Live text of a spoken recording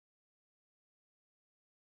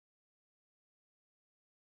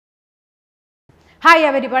Hi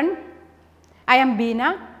everyone, I am Beena,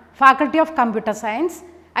 Faculty of Computer Science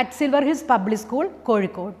at Silver Hills Public School,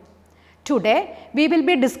 Kozhikode. Today we will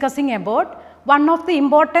be discussing about one of the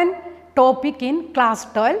important topic in class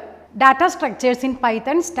 12, data structures in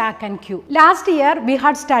Python, stack and queue. Last year we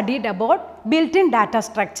had studied about built-in data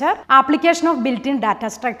structure, application of built-in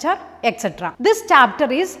data structure, etc. This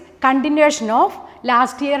chapter is continuation of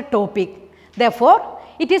last year topic. Therefore,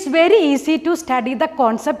 it is very easy to study the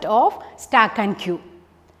concept of stack and queue.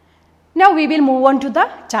 Now we will move on to the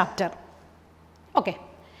chapter. Okay.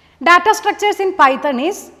 Data structures in Python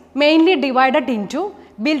is mainly divided into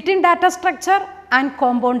built-in data structure and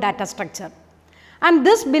compound data structure. And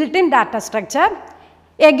this built-in data structure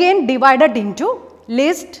again divided into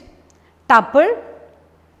list, tuple,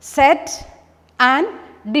 set and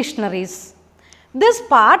dictionaries. This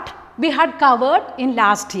part we had covered in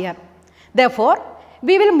last year. Therefore,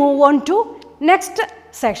 we will move on to next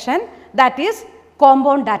section, that is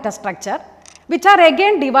compound data structure, which are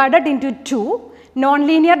again divided into two,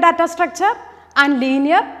 non-linear data structure and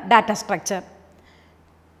linear data structure.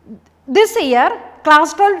 This year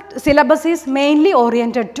class 12 syllabus is mainly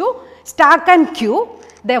oriented to stack and queue.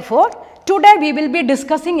 Therefore, today we will be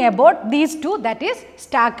discussing about these two, that is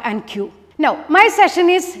stack and queue. Now, my session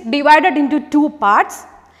is divided into two parts.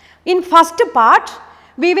 In first part,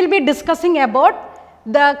 we will be discussing about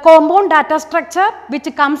the compound data structure which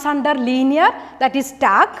comes under linear, that is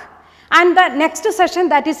stack, and the next session,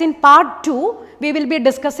 that is in part 2, we will be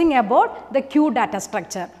discussing about the queue data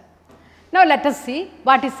structure. Now, let us see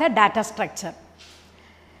what is a data structure.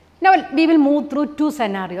 Now, we will move through two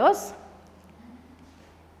scenarios.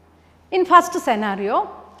 In first scenario,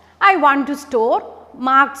 I want to store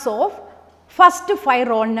marks of first 5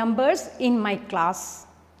 roll numbers in my class.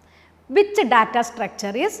 Which data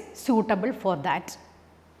structure is suitable for that?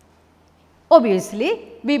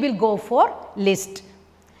 Obviously, we will go for list.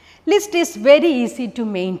 List is very easy to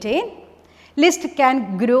maintain. List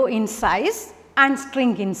can grow in size and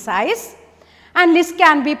shrink in size, and list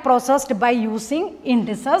can be processed by using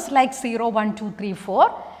indices like 0, 1, 2, 3,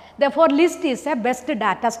 4. Therefore, list is a best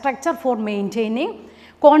data structure for maintaining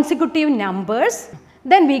consecutive numbers.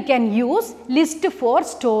 Then we can use list for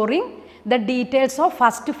storing the details of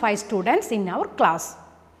first 5 students in our class.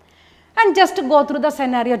 And just go through the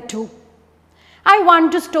scenario 2. I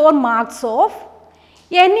want to store marks of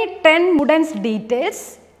any 10 students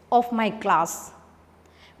details of my class.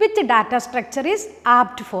 Which data structure is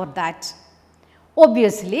apt for that?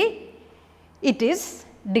 Obviously, it is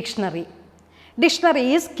dictionary.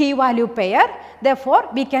 Dictionary is key value pair. Therefore,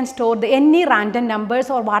 we can store any random numbers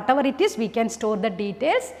or whatever it is, we can store the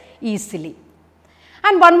details easily.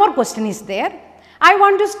 And one more question is there. I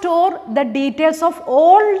want to store the details of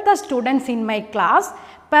all the students in my class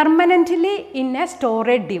permanently in a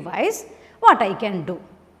storage device. What I can do?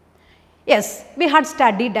 Yes, we had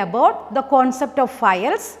studied about the concept of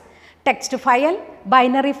files, text file,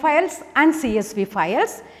 binary files and CSV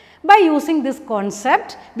files. By using this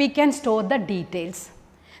concept, we can store the details.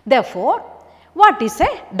 Therefore, what is a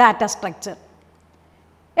data structure?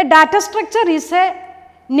 A data structure is a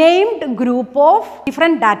named group of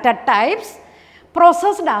different data types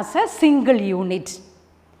processed as a single unit.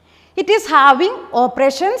 It is having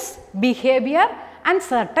operations, behavior and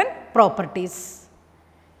certain properties.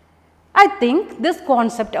 I think this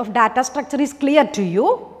concept of data structure is clear to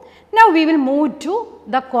you. Now, we will move to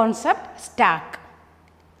the concept stack.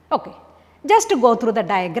 Okay. Just to go through the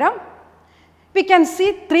diagram, we can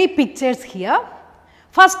see 3 pictures here.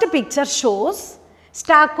 First picture shows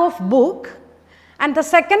stack of book, and the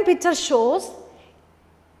second picture shows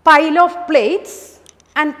pile of plates,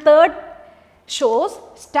 and third shows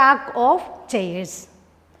stack of chairs.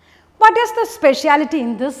 What is the speciality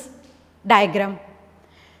in this diagram?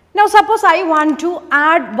 Now, suppose I want to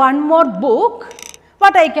add one more book.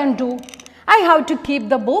 What I can do? I have to keep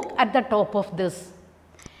the book at the top of this.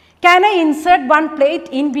 Can I insert one plate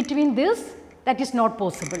in between this? That is not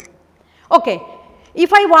possible. Okay.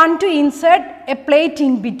 If I want to insert a plate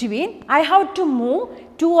in between, I have to move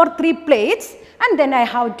 2 or 3 plates and then I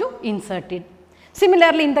have to insert it.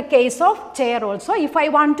 Similarly, in the case of chair also, if I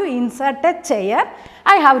want to insert a chair,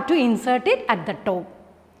 I have to insert it at the top.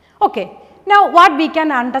 Okay. Now, what we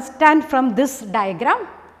can understand from this diagram,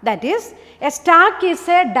 that is, a stack is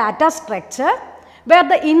a data structure where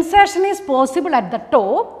the insertion is possible at the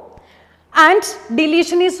top and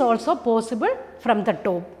deletion is also possible from the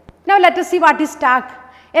top. Now, let us see what is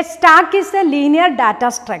stack. A stack is a linear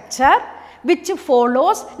data structure which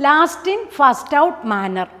follows last in first out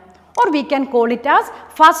manner, or we can call it as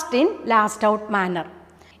first in last out manner.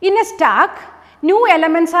 In a stack, new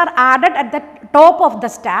elements are added at the top of the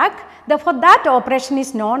stack. Therefore, that operation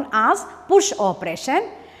is known as push operation,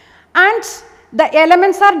 and the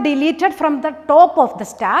elements are deleted from the top of the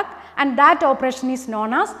stack, and that operation is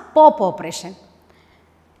known as pop operation.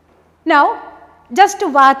 Now, just to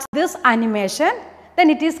watch this animation, then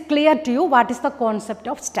it is clear to you what is the concept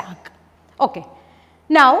of stack. Okay.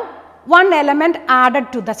 Now, one element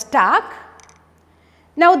added to the stack.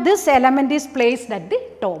 Now, this element is placed at the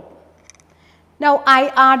top. Now,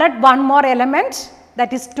 I added one more element,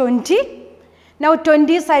 that is 20. Now,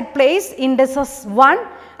 20 is at place indices 1,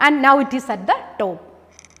 and now it is at the top.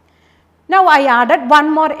 Now, I added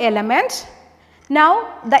one more element.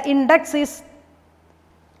 Now, the index is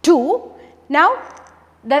 2. Now,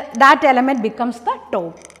 that element becomes the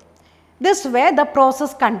top. This way the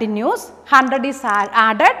process continues. 100 is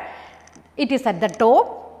added, it is at the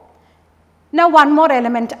top. Now, one more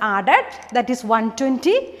element added, that is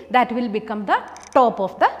 120, that will become the top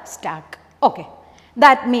of the stack. Okay.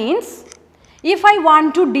 That means, if I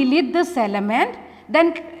want to delete this element,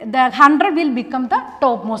 then the 100 will become the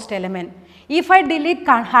topmost element. If I delete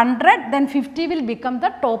 100, then 50 will become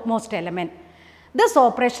the topmost element. This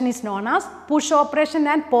operation is known as push operation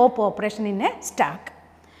and pop operation in a stack.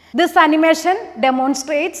 This animation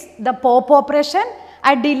demonstrates the pop operation.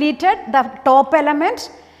 I deleted the top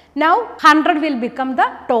element. Now, 100 will become the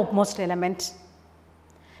topmost element.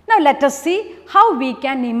 Now, let us see how we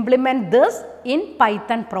can implement this in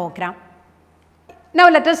Python program. Now,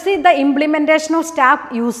 let us see the implementation of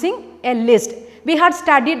stack using a list. We had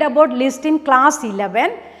studied about list in class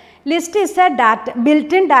 11. List is a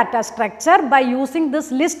built-in data structure. By using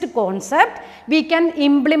this list concept, we can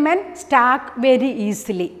implement stack very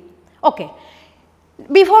easily. Okay.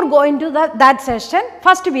 Before going to that session,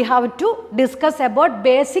 first we have to discuss about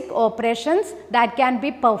basic operations that can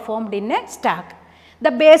be performed in a stack. The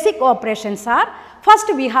basic operations are,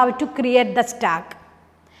 first we have to create the stack.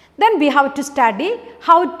 Then we have to study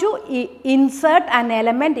how to insert an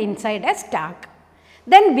element inside a stack.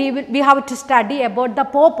 Then we have to study about the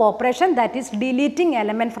pop operation, that is deleting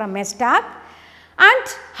element from a stack,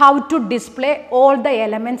 and how to display all the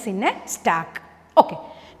elements in a stack. Okay.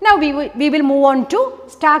 Now, we will move on to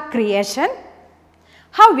stack creation.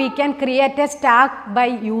 How we can create a stack by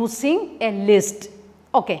using a list.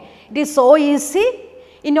 Okay. It is so easy.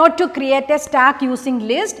 In order to create a stack using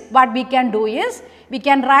list, what we can do is, we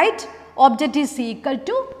can write object is equal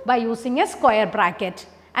to by using a square bracket.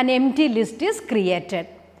 An empty list is created.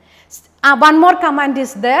 One more command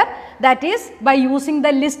is there, that is by using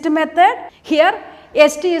the list method. Here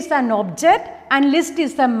st is an object and list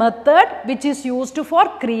is a method which is used for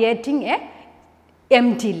creating a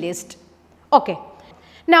empty list. Okay.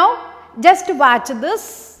 Now, just watch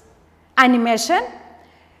this animation.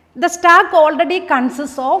 The stack already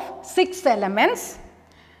consists of 6 elements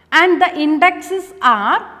and the indexes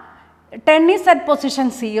are 10 is at position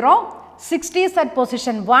 0, 60 is at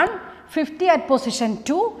position 1, 50 at position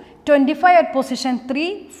 2, 25 at position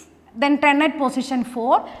 3, then 10 at position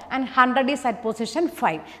 4 and 100 is at position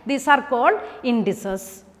 5. These are called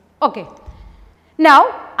indices. Okay.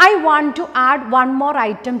 Now, I want to add one more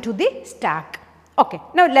item to the stack. Okay.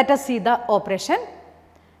 Now, let us see the operation.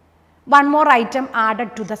 One more item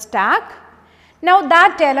added to the stack. Now,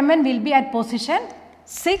 that element will be at position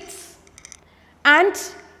 6 and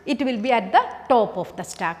it will be at the top of the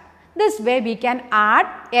stack. This way we can add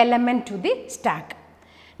element to the stack.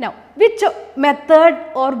 Now, which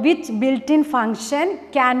method or which built-in function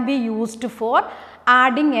can be used for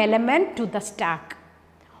adding element to the stack?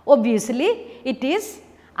 Obviously, it is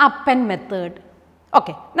append method.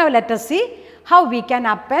 Okay. Now, let us see how we can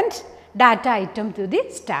append data item to the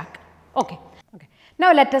stack. Okay. Okay.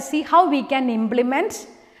 Now, let us see how we can implement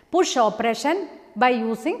push operation by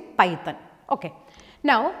using Python. Okay.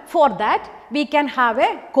 Now, for that we can have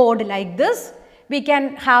a code like this. We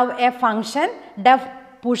can have a function def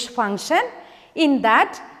push function. In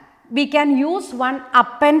that we can use one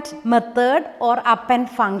append method or append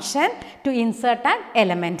function to insert an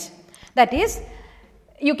element. That is,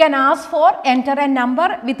 you can ask for enter a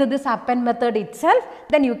number with this append method itself,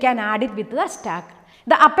 then you can add it with the stack.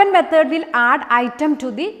 The append method will add item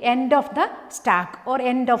to the end of the stack or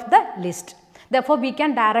end of the list. Therefore, we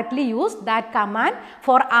can directly use that command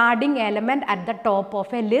for adding element at the top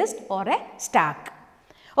of a list or a stack.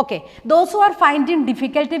 Okay. Those who are finding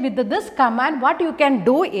difficulty with this command, what you can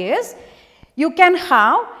do is, you can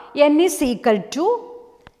have n is equal to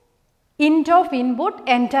int of input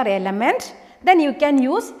enter element, then you can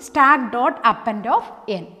use stack dot append of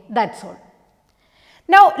n, that is all.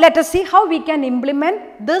 Now, let us see how we can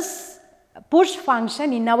implement this push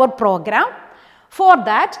function in our program. For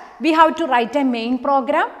that we have to write a main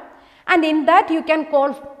program, and in that you can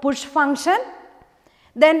call push function.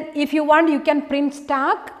 Then if you want, you can print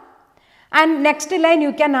stack, and next line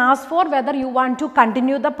you can ask for whether you want to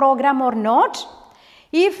continue the program or not.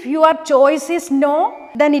 If your choice is no,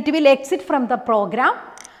 then it will exit from the program.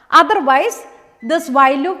 Otherwise, this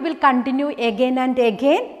while loop will continue again and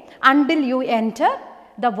again until you enter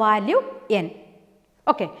the value n.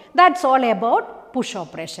 Okay, that is all about push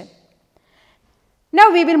operation.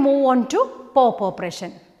 Now we will move on to pop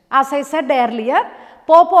operation. As I said earlier,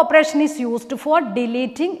 pop operation is used for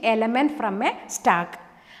deleting element from a stack,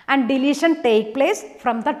 and deletion take place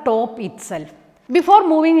from the top itself. Before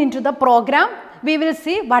moving into the program, we will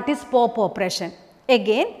see what is pop operation.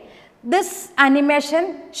 Again, this animation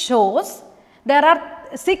shows there are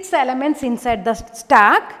 6 elements inside the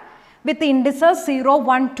stack with the indices 0,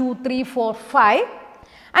 1, 2, 3, 4, 5,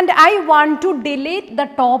 and I want to delete the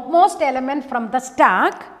topmost element from the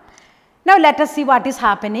stack. Now let us see what is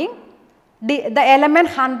happening. The element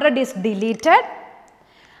 100 is deleted,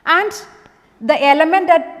 and the element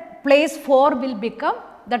at place 4 will become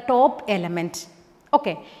the top element.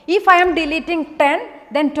 Okay. If I am deleting 10,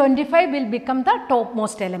 then 25 will become the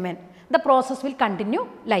topmost element. The process will continue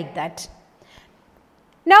like that.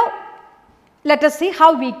 Now let us see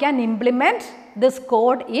how we can implement this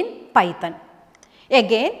code in Python.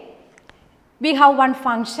 Again, we have one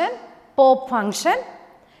function, pop function,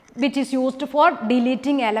 which is used for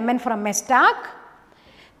deleting element from a stack.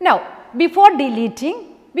 Now before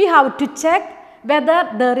deleting, we have to check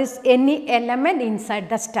whether there is any element inside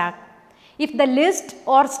the stack. If the list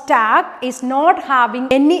or stack is not having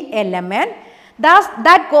any element, thus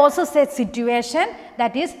that causes a situation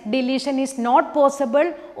that is deletion is not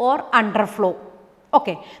possible or underflow.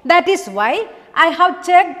 Okay. That is why I have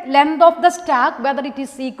checked length of the stack whether it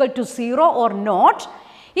is equal to 0 or not.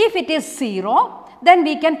 If it is 0, then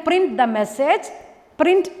we can print the message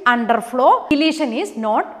print underflow, deletion is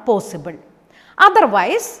not possible.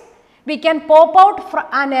 Otherwise, we can pop out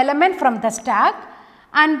an element from the stack,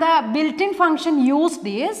 and the built-in function used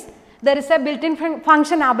is, there is a built-in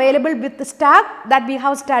function available with the stack that we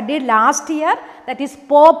have studied last year, that is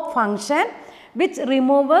pop function, which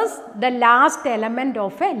removes the last element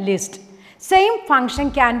of a list. Same function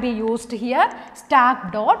can be used here,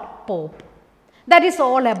 stack.pop. That is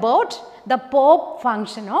all about the pop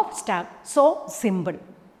function of stack. So simple.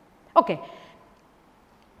 Okay.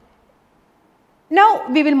 Now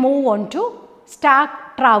we will move on to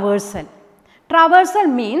stack traversal.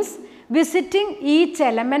 Traversal means visiting each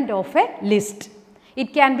element of a list.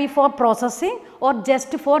 It can be for processing or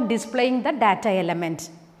just for displaying the data element.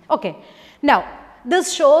 Okay. Now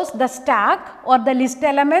this shows the stack or the list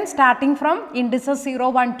element starting from indices 0,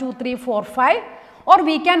 1, 2, 3, 4, 5, or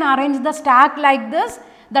we can arrange the stack like this.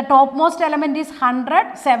 The topmost element is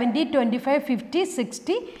 100, 70, 25, 50,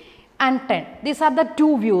 60 and 10. These are the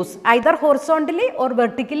two views, either horizontally or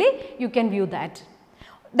vertically you can view that.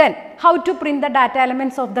 Then how to print the data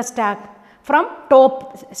elements of the stack from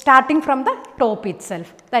top, starting from the top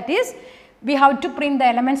itself. That is, we have to print the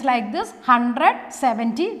elements like this 100,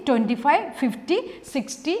 70, 25, 50,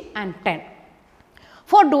 60 and 10.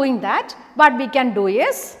 For doing that, what we can do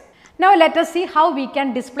is, now let us see how we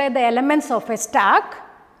can display the elements of a stack.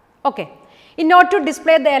 Okay. In order to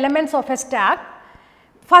display the elements of a stack,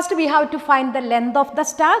 first we have to find the length of the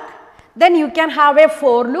stack. Then you can have a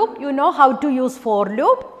for loop. You know how to use for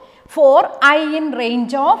loop. For I in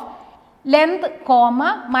range of length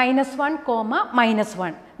comma -1 comma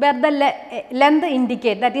 -1, where the length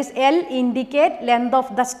indicate, that is L indicate length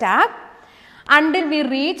of the stack until we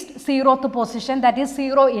reached 0th position, that is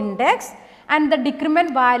 0 index, and the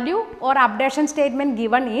decrement value or updation statement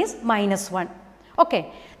given is -1.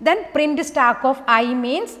 Okay. Then print stack of I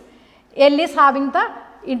means L is having the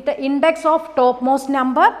index of topmost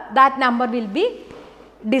number, that number will be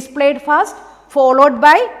displayed first, followed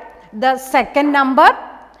by the second number,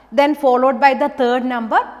 then followed by the third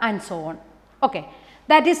number and so on. Okay.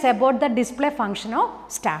 That is about the display function of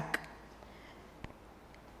stack.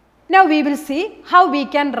 Now we will see how we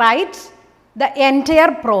can write the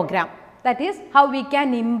entire program, that is how we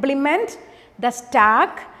can implement the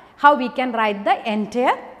stack, how we can write the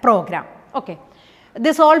entire program. Okay.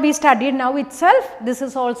 This all we studied now itself. This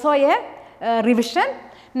is also a revision.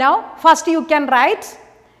 Now first you can write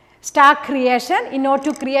stack creation. In order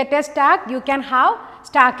to create a stack, you can have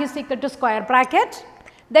stack is equal to square bracket.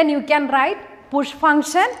 Then you can write push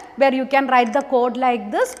function, where you can write the code like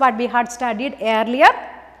this, what we had studied earlier.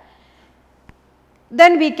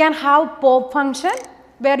 Then we can have pop function,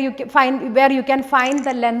 where you can find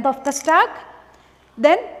the length of the stack.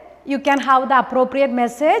 Then you can have the appropriate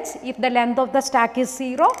message. If the length of the stack is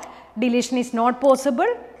 0, deletion is not possible.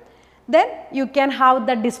 Then you can have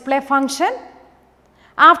the display function.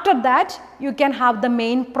 After that, you can have the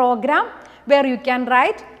main program where you can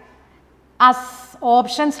write as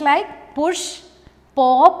options like push,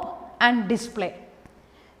 pop and display.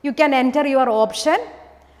 You can enter your option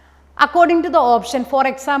according to the option. For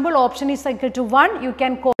example, option is equal to 1, you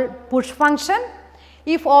can call push function.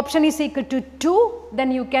 If option is equal to 2,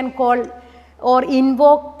 then you can call or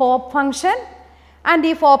invoke pop function, and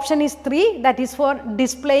if option is 3, that is for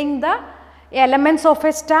displaying the elements of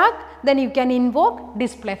a stack, then you can invoke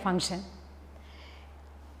display function.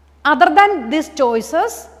 Other than these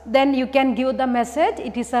choices, then you can give the message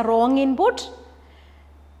it is a wrong input.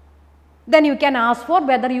 Then you can ask for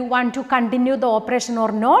whether you want to continue the operation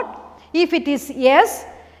or not. If it is yes,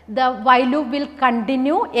 the while loop will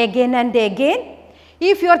continue again and again.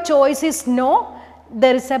 If your choice is no,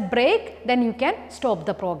 there is a break, then you can stop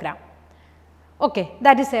the program. Okay,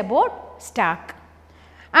 that is about stack.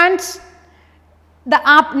 And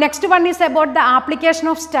the next one is about the application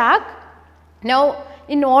of stack. Now,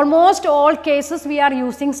 in almost all cases we are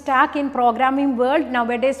using stack in programming world.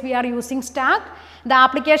 Nowadays we are using stack. The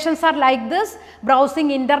applications are like this: browsing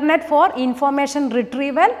internet for information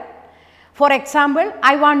retrieval. For example,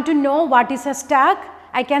 I want to know what is a stack.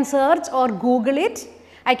 I can search or Google it.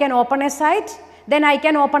 I can open a site, then I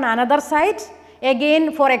can open another site.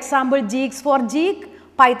 Again, for example, Geeks for Geek,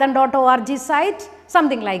 python.org site,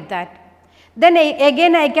 something like that. Then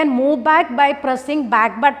again I can move back by pressing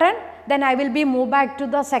back button. Then I will be moved back to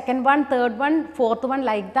the second one, third one, fourth one,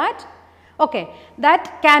 like that. Okay,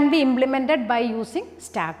 that can be implemented by using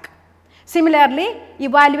stack. Similarly,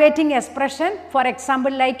 evaluating expression, for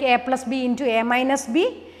example, like a plus b into a minus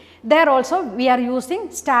b, there also we are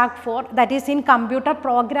using stack for, that is in computer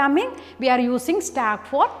programming, we are using stack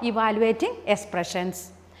for evaluating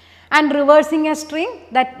expressions. And reversing a string,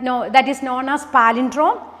 that is known as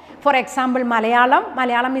palindrome. For example,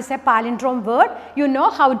 Malayalam is a palindrome word. You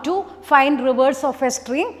know how to find reverse of a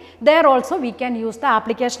string. There also we can use the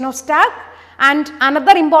application of stack. And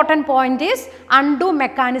another important point is undo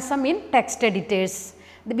mechanism in text editors.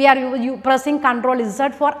 We are pressing Ctrl Z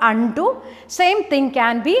for undo. Same thing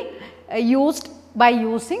can be used by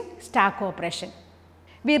using stack operation.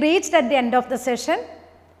 We reached at the end of the session.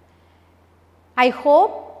 I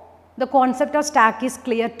hope the concept of stack is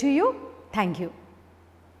clear to you. Thank you.